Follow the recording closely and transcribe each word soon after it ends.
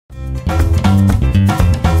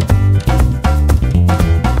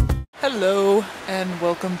Hello and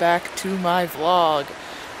welcome back to my vlog.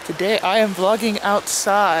 Today I am vlogging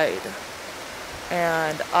outside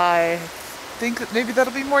and I think that maybe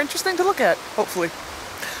that'll be more interesting to look at, hopefully.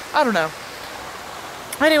 I don't know.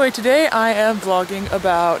 Anyway, today I am vlogging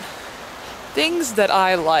about things that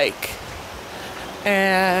I like.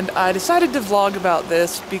 And I decided to vlog about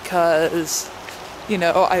this because, you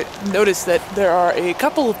know, I noticed that there are a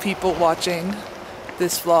couple of people watching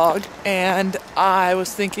this vlog, and I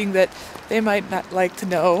was thinking that they might not like to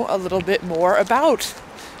know a little bit more about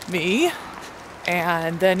me,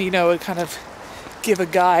 and then, you know, kind of give a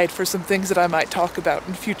guide for some things that I might talk about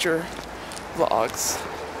in future vlogs.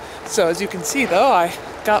 So as you can see though, I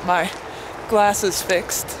got my glasses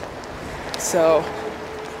fixed, so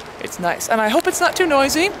it's nice. And I hope it's not too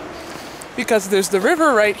noisy, because there's the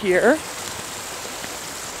river right here,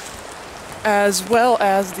 as well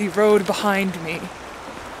as the road behind me.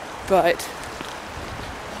 But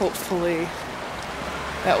hopefully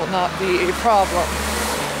that will not be a problem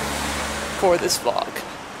for this vlog.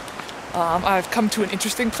 I've come to an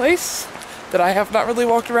interesting place that I have not really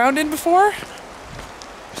walked around in before,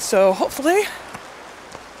 so hopefully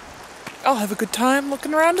I'll have a good time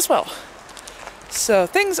looking around as well. So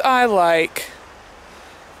things I like,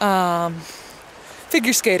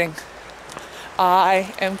 figure skating.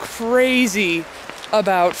 I am crazy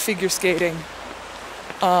about figure skating.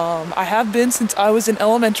 I have been since I was in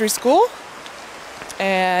elementary school,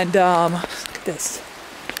 and look at this.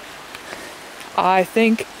 I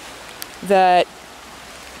think that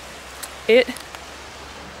it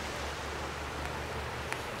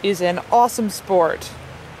is an awesome sport.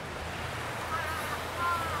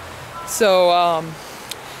 So,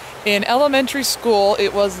 in elementary school,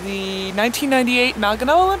 it was the 1998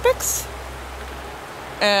 Nagano Olympics,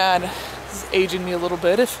 and this is aging me a little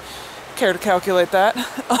bit if care to calculate that.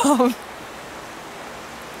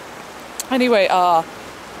 Anyway,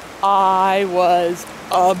 I was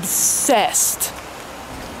obsessed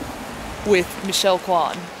with Michelle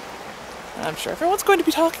Kwan. I'm sure everyone's going to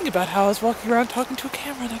be talking about how I was walking around talking to a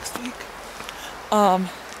camera next week.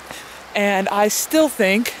 And I still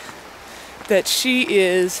think that she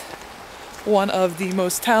is one of the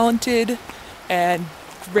most talented and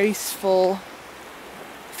graceful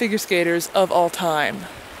figure skaters of all time.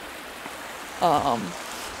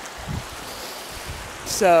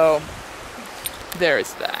 So there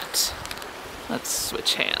is that. Let's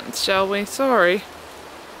switch hands, shall we? Sorry.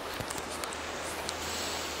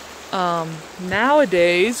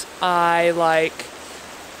 Nowadays I like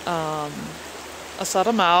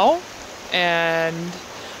Asada Mao, and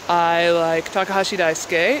I like Takahashi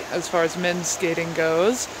Daisuke as far as men's skating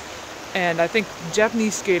goes, and I think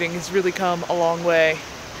Japanese skating has really come a long way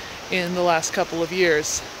in the last couple of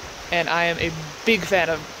years, and I am a big fan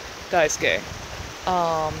of Daisuke.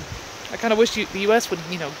 I kind of wish the US would,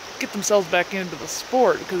 you know, get themselves back into the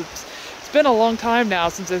sport, because it's been a long time now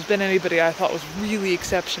since there's been anybody I thought was really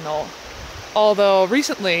exceptional. Although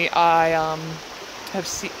recently I have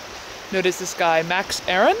noticed this guy Max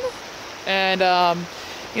Aaron, and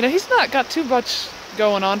you know, he's not got too much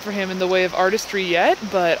going on for him in the way of artistry yet,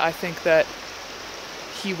 but I think that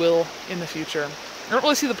he will in the future. I don't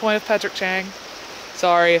really see the point of Patrick Chang.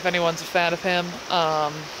 Sorry if anyone's a fan of him.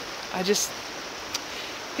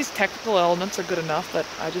 His technical elements are good enough, but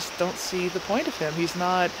I just don't see the point of him. His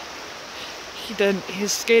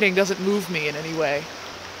skating doesn't move me in any way.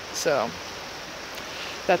 So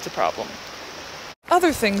that's a problem.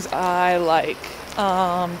 Other things I like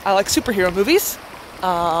superhero movies.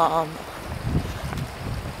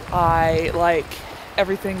 I like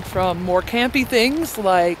everything from more campy things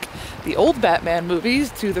like the old Batman movies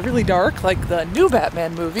to the really dark, like the new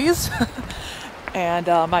Batman movies. And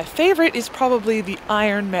my favorite is probably the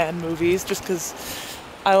Iron Man movies, just because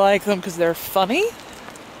I like them because they're funny,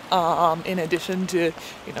 in addition to,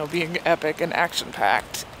 you know, being epic and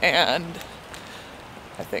action-packed, and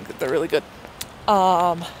I think that they're really good.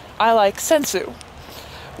 I like sensu,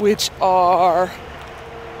 which are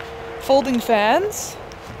folding fans,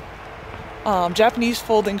 Japanese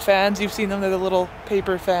folding fans. You've seen them, they're the little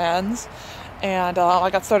paper fans. And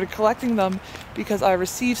I got started collecting them because I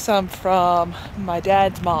received some from my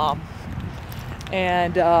dad's mom.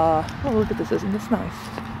 And, oh, look at this, isn't this nice?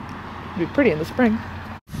 It'll be pretty in the spring.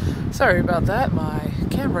 Sorry about that, my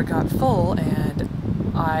camera got full and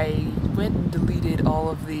I went and deleted all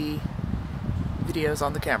of the videos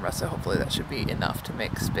on the camera, so hopefully that should be enough to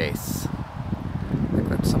make space. I think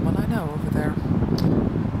that's someone I know over there.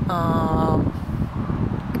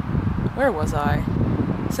 Where was I?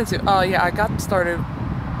 Oh yeah, I got started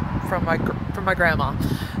from my grandma.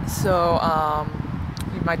 So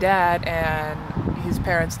my dad and his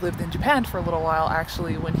parents lived in Japan for a little while,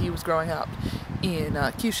 actually, when he was growing up in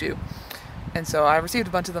Kyushu. And so I received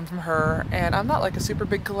a bunch of them from her, and I'm not like a super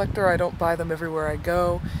big collector. I don't buy them everywhere I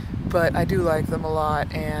go, but I do like them a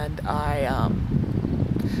lot, and I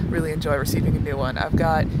really enjoy receiving a new one. I've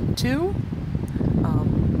got two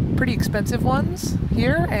pretty expensive ones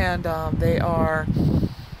here, and they are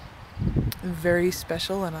very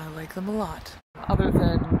special, and I like them a lot. Other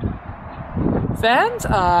than fans,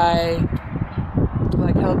 I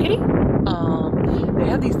like Hello Kitty. They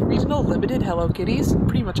have these regional limited Hello Kitties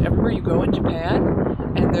pretty much everywhere you go in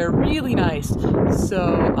Japan, and they're really nice.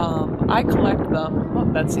 So I collect them.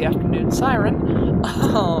 Oh, that's the afternoon siren.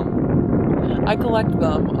 I collect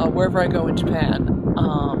them wherever I go in Japan.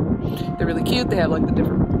 They're really cute. They have like the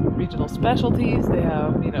different regional specialties. They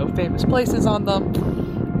have, you know, famous places on them,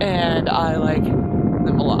 and I like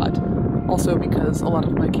them a lot. Also because a lot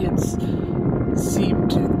of my kids seem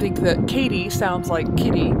to think that Katie sounds like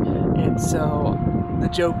Kitty, and so the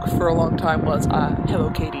joke for a long time was, hello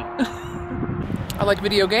Katie. I like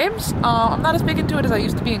video games. I'm not as big into it as I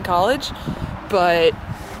used to be in college, but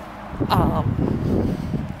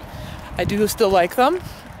I do still like them.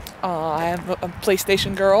 I am a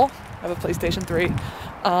PlayStation girl. I have a PlayStation 3.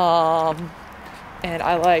 And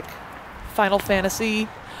I like Final Fantasy.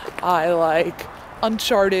 I like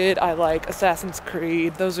Uncharted. I like Assassin's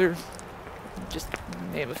Creed. Those are just to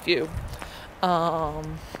name a few. I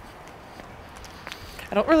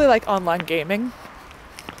don't really like online gaming.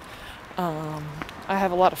 I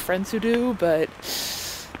have a lot of friends who do, but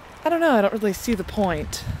I don't know, I don't really see the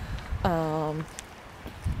point.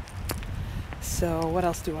 So what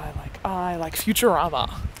else do I like? I like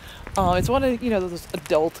Futurama. It's one of, you know, those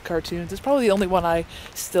adult cartoons. It's probably the only one I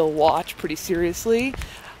still watch pretty seriously.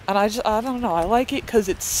 And I don't know, I like it because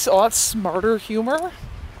it's a lot smarter humor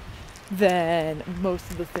than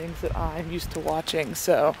most of the things that I'm used to watching.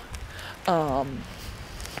 So, I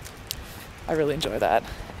really enjoy that.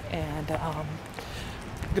 And I'm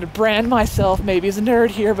gonna brand myself maybe as a nerd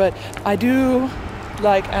here, but I do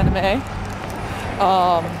like anime.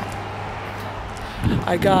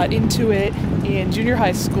 I got into it in junior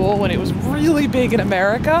high school when it was really big in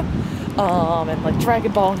America, and like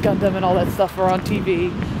Dragon Ball and Gundam and all that stuff were on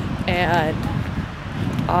TV, and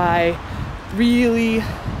I really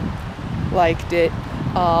liked it.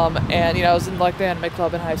 And you know, I was in like the anime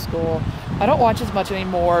club in high school. I don't watch as much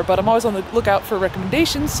anymore, but I'm always on the lookout for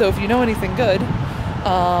recommendations, so if you know anything good.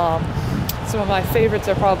 Some of my favorites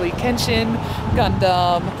are probably Kenshin,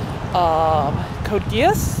 Gundam, Code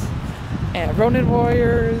Geass, and Ronin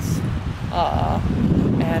Warriors,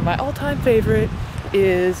 and my all-time favorite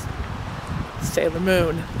is Sailor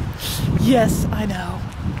Moon. Yes, I know,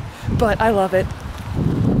 but I love it.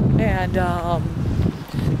 And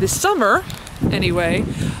this summer, anyway,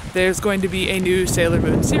 there's going to be a new Sailor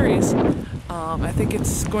Moon series. I think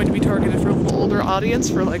it's going to be targeted for a little older audience,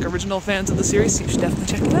 for like original fans of the series, so you should definitely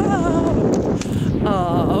check it out.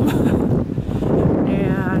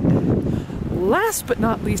 And last but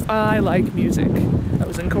not least, I like music. I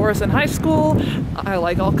was in chorus in high school. I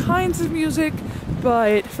like all kinds of music,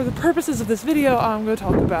 but for the purposes of this video, I'm going to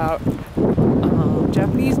talk about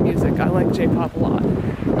Japanese music. I like J-pop a lot.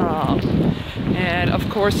 And of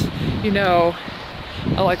course, you know,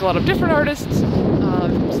 I like a lot of different artists.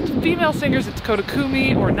 Female singers, it's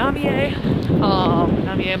Kodakumi or Namie,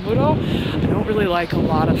 Namie Muro. I don't really like a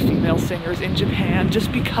lot of female singers in Japan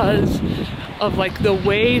just because of like the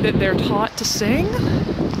way that they're taught to sing.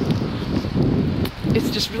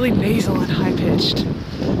 It's just really nasal and high-pitched.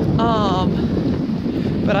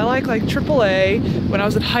 But I like AAA. When I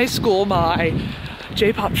was in high school, my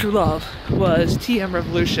J-pop true love was TM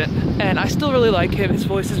Revolution, and I still really like him. His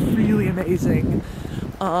voice is really amazing.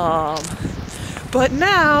 But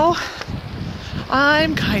now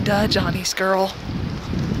I'm kinda Johnny's girl.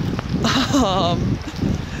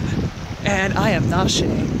 And I am not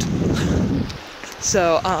ashamed.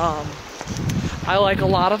 So, I like a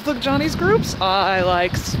lot of the Johnny's groups. I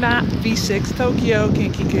like SMAP, V6, Tokyo,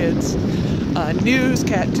 Kinky Kids, News,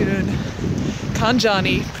 Cat Tune,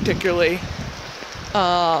 Kanjani particularly,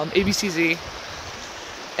 ABCZ,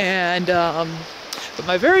 and but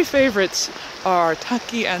my very favorites are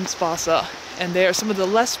Taki and Spasa, and they are some of the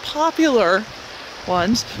less popular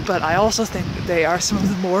ones, but I also think that they are some of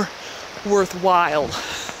the more worthwhile.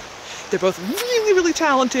 They're both really, really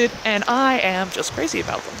talented, and I am just crazy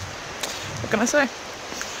about them. What can I say?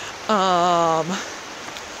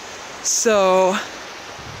 So,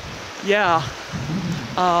 yeah.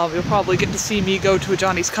 You'll probably get to see me go to a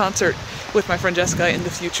Johnny's concert with my friend Jessica in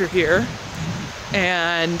the future here,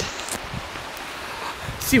 and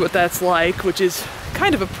see what that's like, which is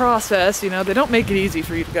kind of a process, you know, they don't make it easy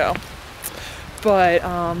for you to go. But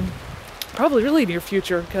probably really near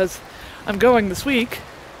future, because I'm going this week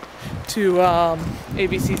to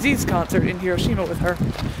ABCZ's concert in Hiroshima with her.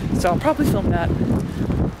 So I'll probably film that.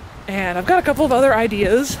 And I've got a couple of other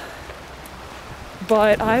ideas,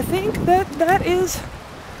 but I think that is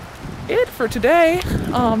it for today.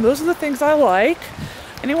 Those are the things I like.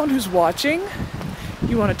 Anyone who's watching,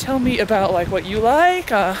 you want to tell me about like what you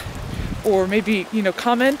like, or maybe, you know,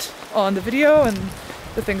 comment on the video and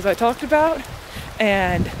the things I talked about.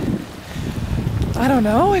 And I don't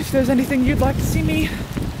know if there's anything you'd like to see me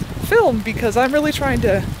film, because I'm really trying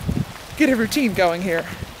to get a routine going here.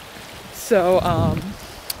 So,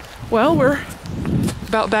 well, we're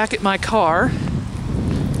about back at my car.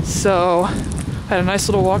 So, I had a nice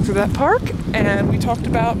little walk through that park, and we talked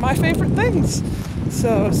about my favorite things.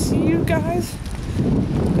 So, see you guys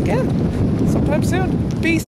again sometime soon. Peace.